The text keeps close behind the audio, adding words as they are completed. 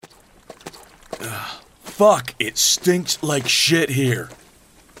Fuck, it stinks like shit here.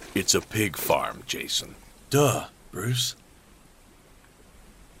 It's a pig farm, Jason. Duh, Bruce.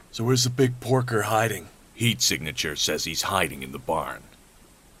 So where's the big porker hiding? Heat signature says he's hiding in the barn.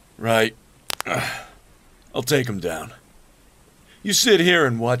 Right. I'll take him down. You sit here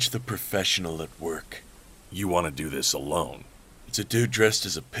and watch the professional at work. You want to do this alone? It's a dude dressed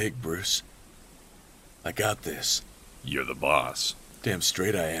as a pig, Bruce. I got this. You're the boss. Damn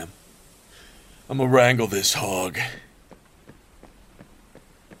straight I am. I'm gonna wrangle this hog.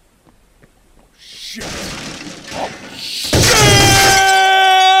 Shit! Oh, shit!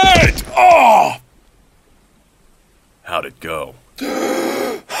 Oh! How'd it go?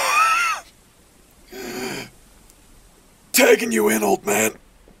 Taking you in, old man.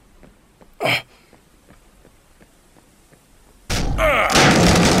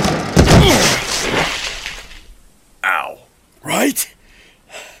 Ow. Right?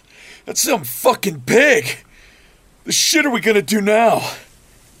 That's some fucking pig. The shit are we gonna do now?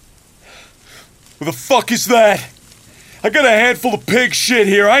 What the fuck is that? I got a handful of pig shit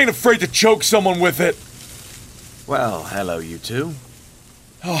here. I ain't afraid to choke someone with it. Well, hello, you two.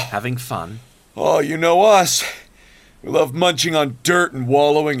 Having fun? Oh, you know us. We love munching on dirt and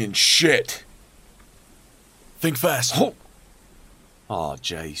wallowing in shit. Think fast. Oh,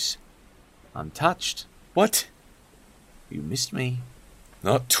 Jace. I'm touched. What? You missed me.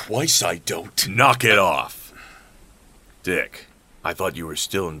 Not twice, I don't. Knock it off. Dick, I thought you were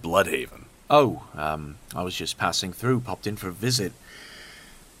still in Bloodhaven. Oh, I was just passing through, popped in for a visit.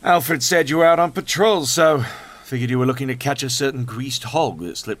 Alfred said you were out on patrol, so figured you were looking to catch a certain greased hog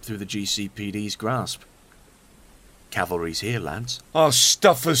that slipped through the GCPD's grasp. Cavalry's here, lads. Oh,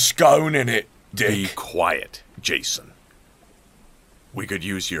 stuff a scone in it, Dick. Be quiet, Jason. We could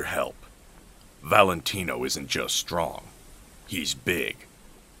use your help. Valentino isn't just strong. He's big.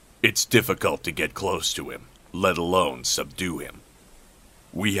 It's difficult to get close to him, let alone subdue him.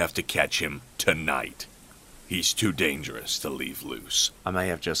 We have to catch him tonight. He's too dangerous to leave loose. I may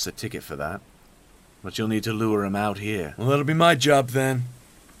have just the ticket for that, but you'll need to lure him out here. Well, that'll be my job then.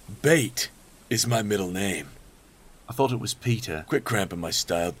 Bait is my middle name. I thought it was Peter. Quit cramping my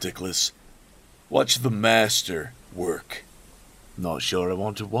style, Dickless. Watch the master work. Not sure I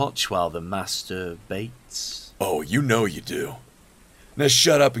want to watch while the master baits. Oh, you know you do. Now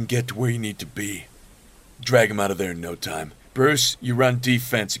shut up and get to where you need to be. Drag him out of there in no time. Bruce, you run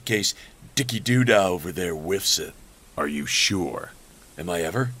defense in case Dickie Doodah over there whiffs it. Are you sure? Am I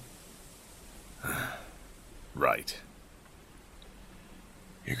ever? Right.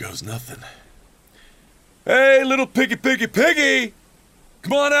 Here goes nothing. Hey, little piggy, piggy, piggy!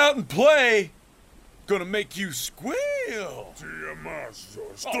 Come on out and play! Gonna make you squeal!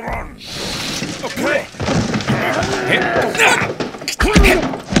 Okay. Hit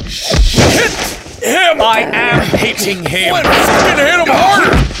him! I am hitting him! When fucking hit him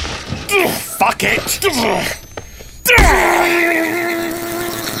harder! Fuck it!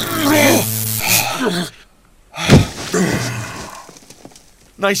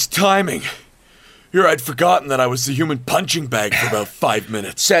 Nice timing. Here, I'd forgotten that I was the human punching bag for about 5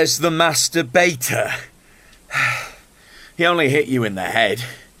 minutes. Says the master baiter. He only hit you in the head.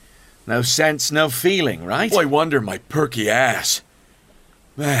 No sense, no feeling, right? Well, I wonder my perky ass.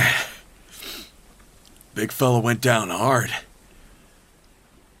 Man, big fella went down hard.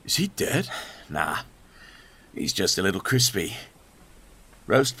 Is he dead? Nah, he's just a little crispy.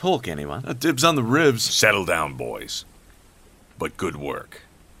 Roast pork, anyone? Dibs on the ribs. Settle down, boys. But good work.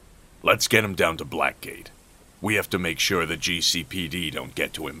 Let's get him down to Blackgate. We have to make sure the GCPD don't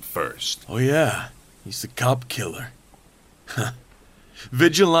get to him first. Oh yeah, he's the cop killer.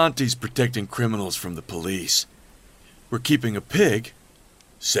 Vigilantes protecting criminals from the police. We're keeping a pig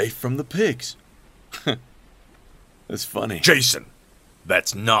safe from the pigs. That's funny. Jason,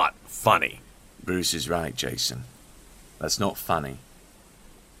 that's not funny. Bruce is right, Jason. That's not funny.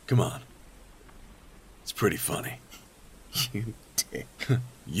 Come on. It's pretty funny. You dick.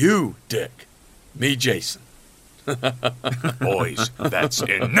 You, Dick. Me, Jason. Boys, that's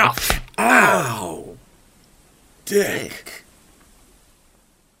enough. Ow! Dick.